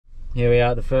Here we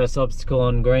are at the first obstacle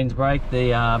on Green's Break,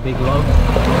 the big log.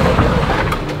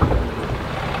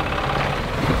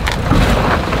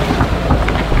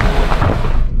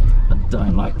 I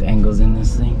don't like the angles in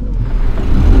this thing.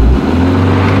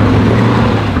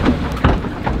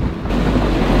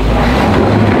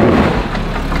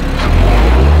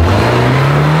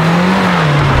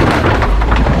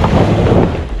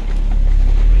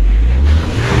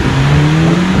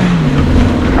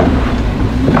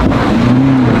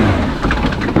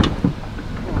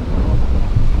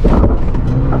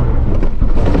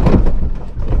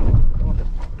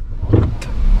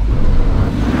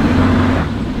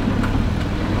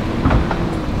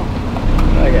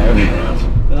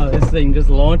 Oh, this thing just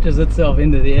launches itself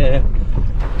into the air.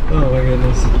 Oh my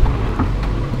goodness.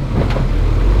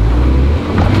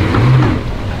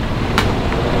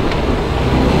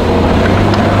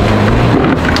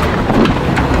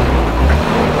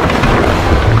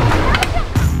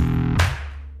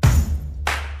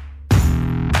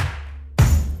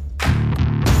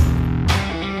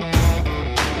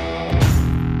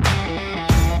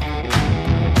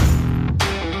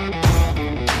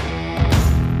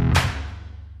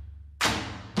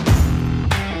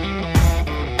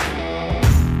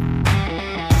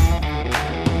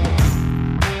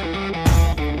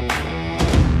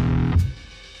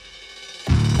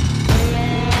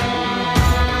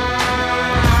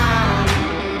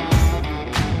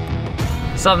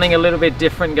 Something a little bit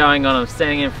different going on. I'm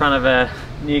standing in front of a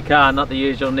new car, not the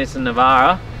usual Nissan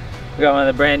Navara. We've got one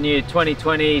of the brand new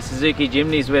 2020 Suzuki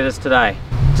Jimnys with us today.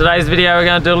 Today's video we're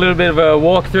going to do a little bit of a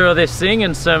walkthrough of this thing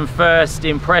and some first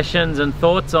impressions and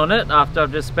thoughts on it after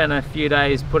I've just spent a few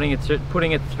days putting it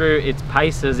through its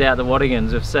paces out the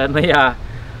Wattigans. We've certainly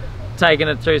taken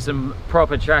it through some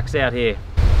proper tracks out here.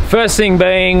 First thing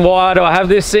being, why do I have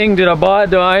this thing? Did I buy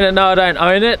it? Do I own it? No, I don't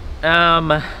own it.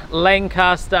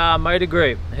 Lancaster Motor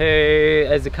Group, who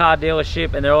is a car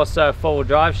dealership, and they're also a four-wheel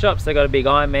drive shop. So they've got a big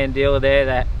Ironman dealer there.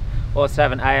 They also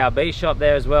have an ARB shop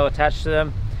there as well attached to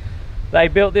them. They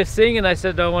built this thing and they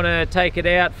said, I want to take it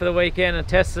out for the weekend and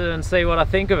test it and see what I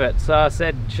think of it. So I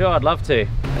said, sure, I'd love to.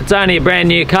 It's only a brand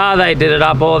new car. They did it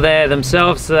up all there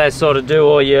themselves, so they sort of do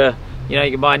all your, you know,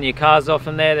 you can buy new cars off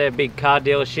them there. They're a big car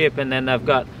dealership, and then they've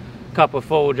got couple of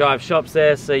four-wheel drive shops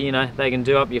there, so you know they can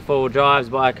do up your four-wheel drives,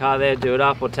 buy a car there, do it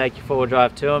up, or take your four-wheel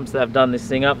drive to them. So they've done this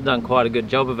thing up, done quite a good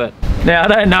job of it. Now I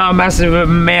don't know a massive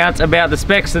amount about the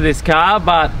specs of this car,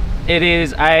 but it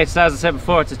is a, so as I said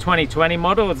before, it's a 2020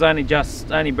 model. It's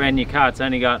only brand new car. It's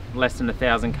only got less than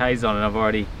 1,000 Ks on it. I've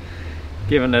already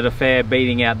given it a fair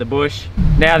beating out the bush.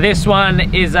 Now this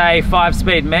one is a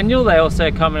 5-speed manual. They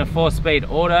also come in a 4-speed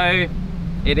auto.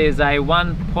 It is a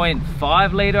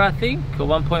 1.5 litre, I think, or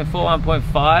 1.4,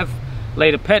 1.5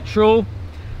 litre petrol.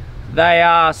 They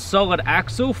are solid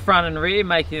axle, front and rear,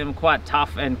 making them quite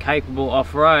tough and capable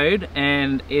off-road,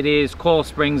 and it is coil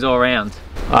springs all round.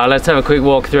 Let's have a quick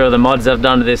walk through of the mods I've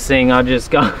done to this thing. I'm just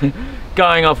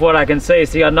going off what I can see.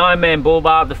 So you got a 9-man bull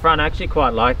bar up the front. I actually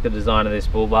quite like the design of this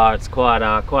bull bar. It's quite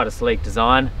a sleek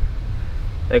design.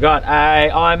 They've got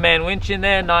a Ironman winch in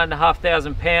there,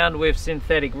 9,500 pound with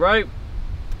synthetic rope.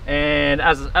 And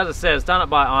as I said, it's done it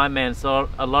by Ironman, so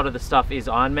a lot of the stuff is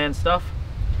Ironman stuff.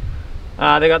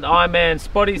 They got the Ironman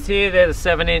spotties here. They're the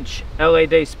 7-inch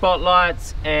LED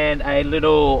spotlights and a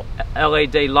little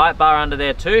LED light bar under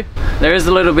there too. There is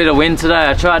a little bit of wind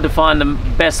today. I tried to find the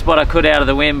best spot I could out of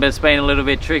the wind, but it's been a little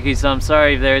bit tricky, so I'm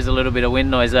sorry if there is a little bit of wind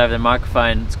noise over the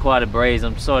microphone. It's quite a breeze.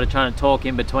 I'm sort of trying to talk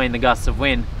in between the gusts of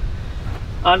wind.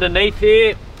 Underneath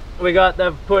here,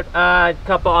 they've put a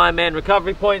couple of Ironman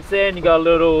recovery points there, and you got a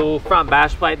little front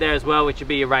bash plate there as well, which would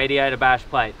be your radiator bash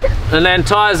plate. And then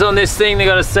tyres on this thing, they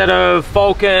got a set of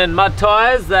Falcon mud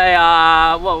tyres. They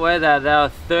are, what were they? They were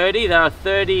 30. They were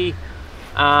 30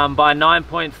 by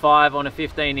 9.5 on a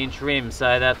 15-inch rim.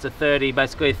 So that's a 30,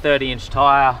 basically a 30-inch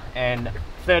tyre and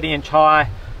 30-inch high,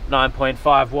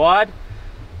 9.5 wide.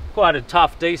 Quite a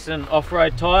tough, decent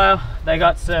off-road tyre. They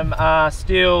got some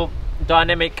steel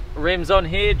dynamic rims on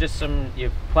here, just some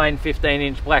your plain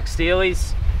 15-inch black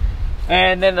steelies.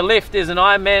 And then the lift is an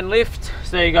Ironman lift,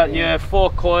 so you got your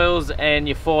 4 coils and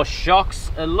your 4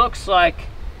 shocks. It looks like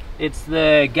it's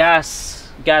the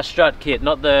gas strut kit,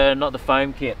 not the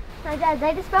foam kit. No, Dad,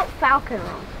 they just spelled Falcon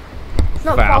wrong. It's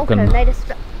not Falcon. Falcon, they just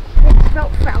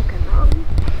spelled Falcon wrong.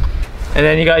 And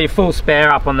then you got your full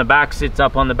spare up on the back, sits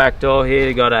up on the back door here.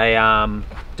 You got a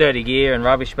dirty gear and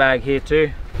rubbish bag here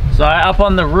too. So up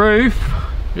on the roof,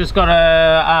 just got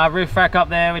a roof rack up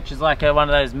there, which is like one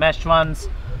of those mesh ones.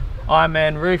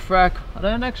 Ironman roof rack. I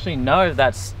don't actually know if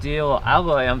that's steel or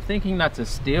alloy. I'm thinking that's a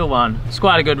steel one. It's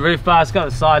quite a good roof bar. It's got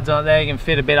the sides on it there. You can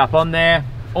fit a bit up on there.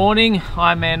 awning,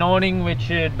 Ironman awning, which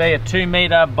should be a 2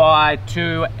 meter by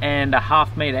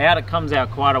 2.5 meter out. It comes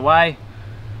out quite a way.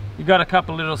 You've got a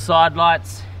couple little side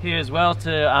lights here as well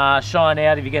to shine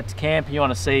out if you get to camp and you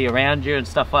want to see around you and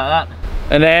stuff like that.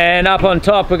 And then up on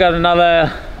top we've got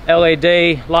another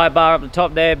LED light bar up the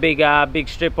top there, big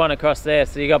strip one across there,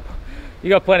 so you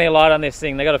got plenty of light on this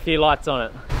thing. They got a few lights on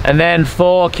it. And then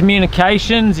for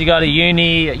communications, you got a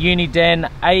Uniden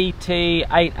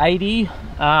AT880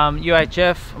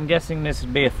 UHF. I'm guessing this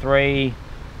would be a 3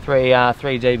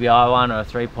 dBi one or a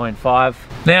 3.5.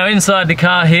 Now inside the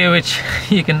car here, which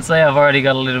you can see I've already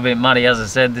got a little bit muddy. As I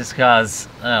said, this car's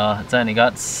it's only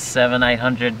got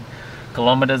 700-800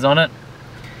 kilometers on it.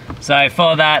 So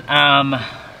for that,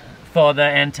 for the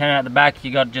antenna at the back,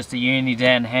 you got just a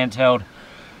Uniden handheld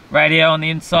radio on the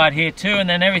inside here too, and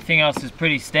then everything else is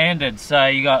pretty standard. So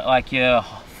you got like your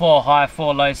 4 high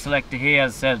 4 low selector here.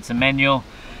 As I said, it's a manual.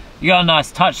 You got a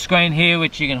nice touch screen here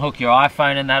which you can hook your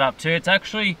iPhone and that up to. It's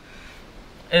actually,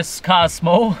 this car's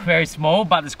small, very small,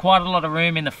 but there's quite a lot of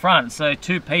room in the front, so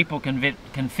 2 people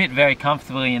can fit very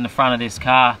comfortably in the front of this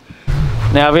car.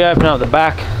 Now if we open up the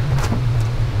back,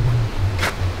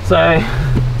 so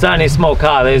it's only a small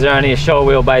car. These are only a short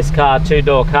wheelbase car,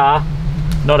 2-door car.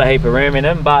 Not a heap of room in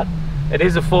them, but it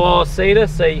is a 4-seater,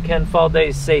 so you can fold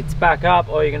these seats back up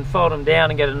or you can fold them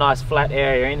down and get a nice flat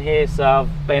area in here. So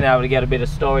I've been able to get a bit of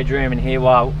storage room in here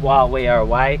while we are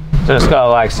away. Just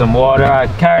got like some water. I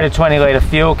carried a 20-litre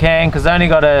fuel can because I only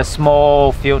got a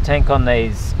small fuel tank on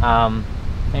these. I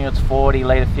think it's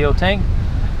 40-litre fuel tank,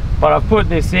 but I've put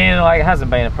this in. Like, it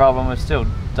hasn't been a problem. We've still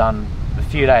done a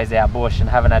few days out bush and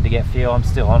haven't had to get fuel. I'm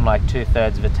still on like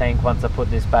 2/3 of a tank once I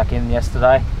put this back in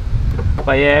yesterday.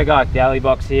 But yeah, I got like the alley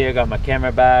box here, got my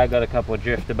camera bag, got a couple of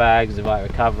drifter bags of like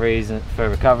recoveries and for a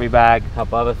recovery bag, a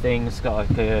couple other things, got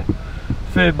like a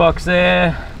food box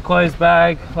there, clothes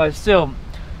bag. Like, still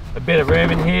a bit of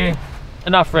room in here,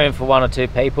 enough room for 1 or 2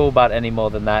 people, but any more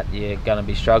than that you're gonna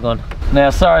be struggling. Now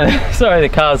sorry the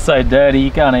car's so dirty,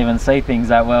 you can't even see things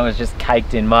that well. It's just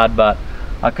caked in mud, but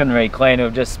I couldn't really clean it.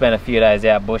 We've just spent a few days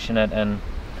out bushing it, and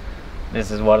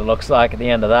this is what it looks like at the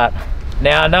end of that.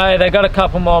 Now I know they've got a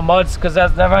couple more mods because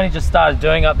they've only just started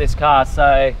doing up this car.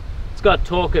 So it's got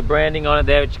Torque-It branding on it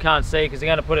there, which you can't see because they're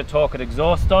going to put a Torque-It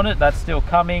exhaust on it. That's still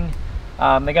coming.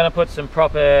 They're going to put some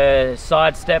proper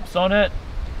side steps on it,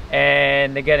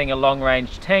 and they're getting a long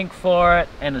range tank for it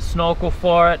and a snorkel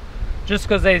for it. Just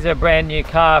because these are a brand new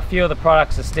car, a few of the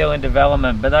products are still in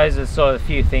development, but those are sort of a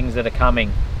few things that are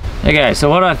coming. Okay, so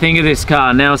what do I think of this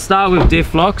car? Now I'll start with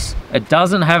diff locks. It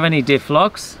doesn't have any diff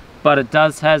locks, but it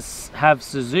does have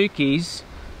Suzuki's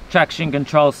traction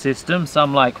control system,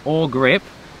 some like All Grip.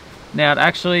 Now it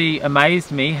actually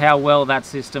amazed me how well that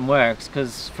system works,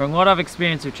 because from what I've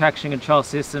experienced with traction control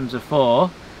systems before,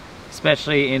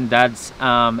 especially in Dad's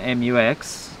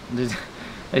MUX,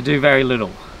 they do very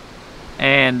little.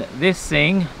 And this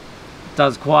thing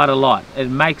does quite a lot. It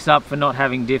makes up for not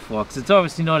having diff locks. It's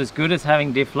obviously not as good as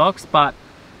having diff locks, but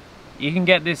you can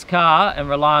get this car and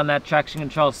rely on that traction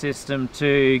control system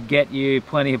to get you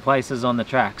plenty of places on the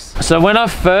tracks. So when I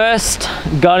first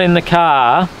got in the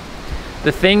car,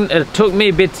 it took me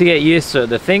a bit to get used to it.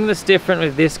 The thing that's different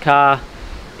with this car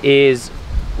is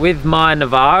with my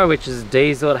Navara, which is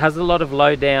diesel, it has a lot of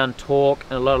low down torque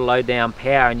and a lot of low down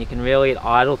power, and you can really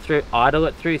idle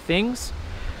it through things.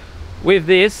 With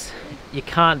this, you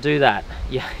can't do that.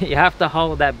 You have to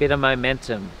hold that bit of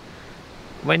momentum.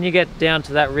 When you get down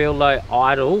to that real low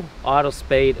idle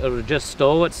speed, it'll just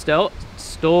stall itself,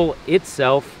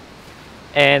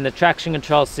 and the traction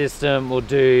control system will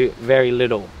do very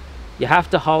little. You have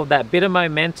to hold that bit of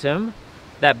momentum,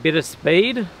 that bit of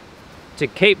speed, to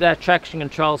keep that traction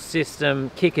control system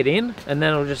kick it in, and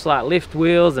then it'll just like lift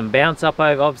wheels and bounce up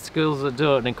over obstacles. It'll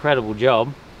do an incredible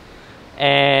job.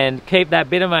 And keep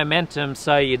that bit of momentum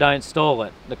so you don't stall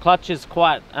it. The clutch is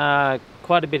quite a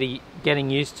bit of getting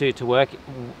used to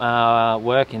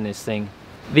work in this thing.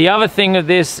 The other thing of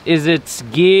this is it's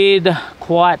geared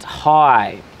quite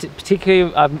high,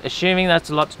 particularly I'm assuming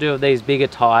that's a lot to do with these bigger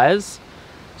tires.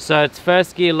 So its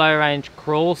first gear low range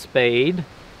crawl speed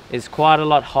is quite a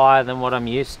lot higher than what I'm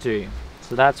used to.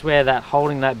 So that's where that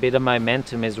holding that bit of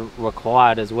momentum is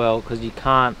required as well, because you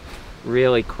can't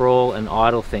really crawl and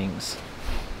idle things.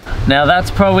 Now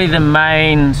that's probably the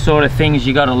main sort of things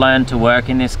you got to learn to work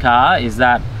in this car, is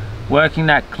that working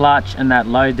that clutch and that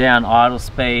low down idle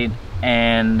speed,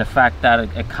 and the fact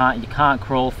that you can't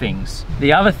crawl things.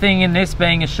 The other thing in this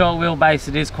being a short wheelbase,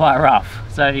 it is quite rough.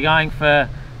 So if you're going for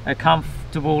a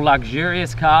comfortable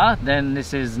luxurious car, then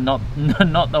this is not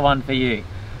the one for you.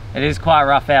 It is quite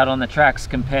rough out on the tracks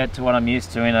compared to what I'm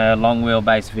used to in a long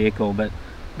wheelbase vehicle, but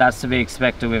that's to be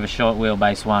expected with a short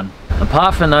wheelbase one.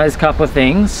 Apart from those couple of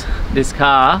things, this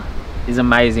car is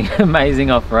amazing,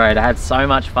 amazing off-road. I had so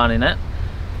much fun in it,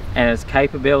 and its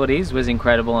capabilities was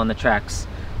incredible on the tracks.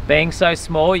 Being so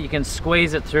small, you can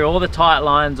squeeze it through all the tight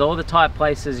lines, all the tight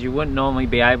places you wouldn't normally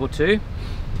be able to.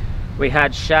 We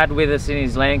had Shad with us in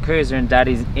his Land Cruiser and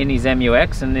Daddy's in his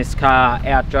MUX, and this car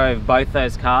outdrove both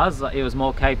those cars. It was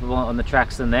more capable on the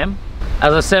tracks than them.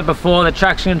 As I said before, the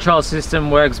traction control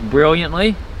system works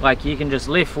brilliantly. Like, you can just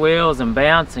lift wheels and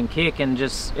bounce and kick, and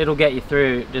just it'll get you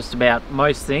through just about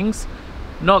most things.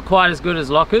 Not quite as good as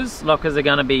lockers. Lockers are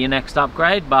going to be your next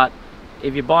upgrade, but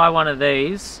if you buy one of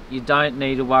these, you don't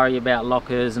need to worry about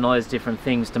lockers and all those different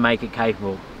things to make it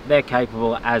capable. They're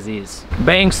capable as is.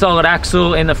 Being solid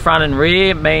axle in the front and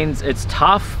rear means it's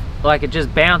tough. Like, it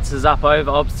just bounces up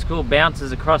over obstacle,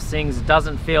 bounces across things. It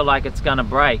doesn't feel like it's gonna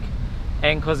break.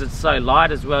 And because it's so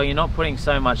light as well, you're not putting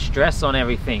so much stress on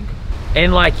everything.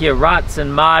 In like your ruts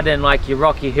and mud and like your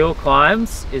rocky hill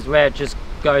climbs is where it just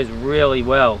goes really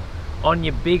well. On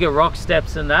your bigger rock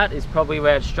steps and that is probably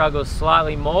where it struggles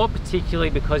slightly more, particularly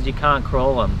because you can't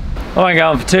crawl them. I won't go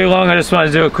on for too long. I just want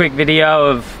to do a quick video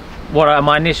of what are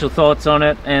my initial thoughts on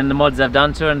it and the mods I've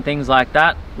done to it and things like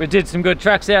that. We did some good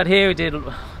tracks out here. We did, I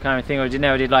can't even think what we did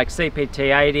now. We did like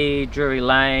CPT 80, Drury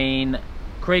Lane,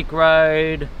 Creek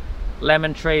Road,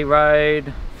 Lemon Tree Road,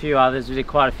 a few others. We did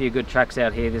quite a few good tracks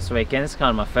out here this weekend. It's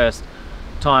kind of my first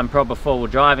time proper four-wheel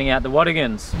driving out the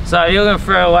Wattigans. So you're looking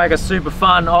for like a super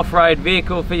fun off-road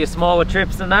vehicle for your smaller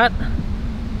trips and that,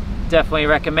 definitely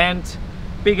recommend.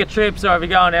 Bigger trips, or if you're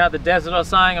going out the desert or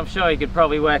something, I'm sure you could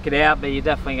probably work it out, but you're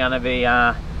definitely going to be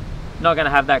not going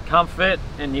to have that comfort,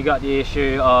 and you got the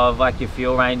issue of like your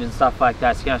fuel range and stuff like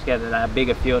that. So you're going to have to get a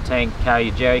bigger fuel tank, carry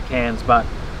your jerry cans. But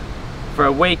for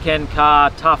a weekend car,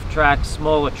 tough tracks,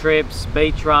 smaller trips,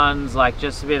 beach runs, like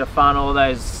just a bit of fun, all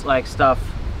those like stuff,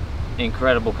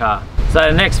 incredible car. So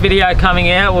the next video coming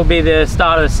out will be the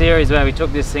start of the series where we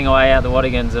took this thing away out the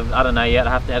Wattigans. I don't know yet, I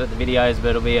have to edit the videos, but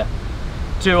it'll be a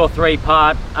 2 or 3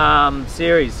 part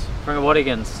series from the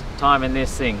Wattigans, time in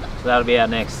this thing. So that'll be out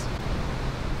next.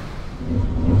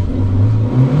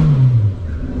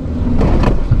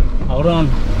 Hold on.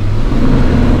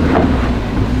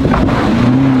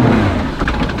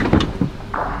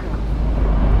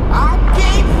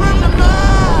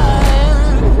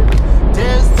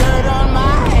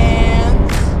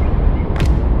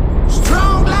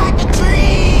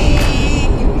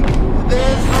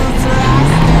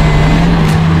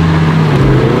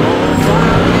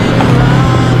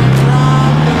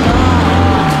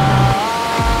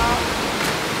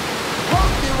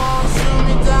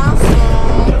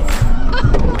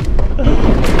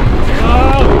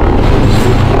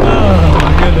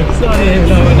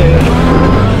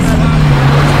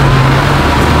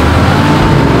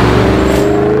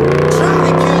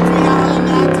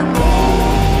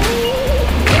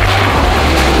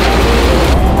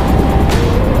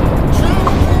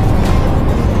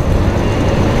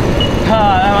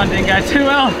 Didn't go too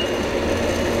well.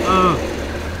 Oh.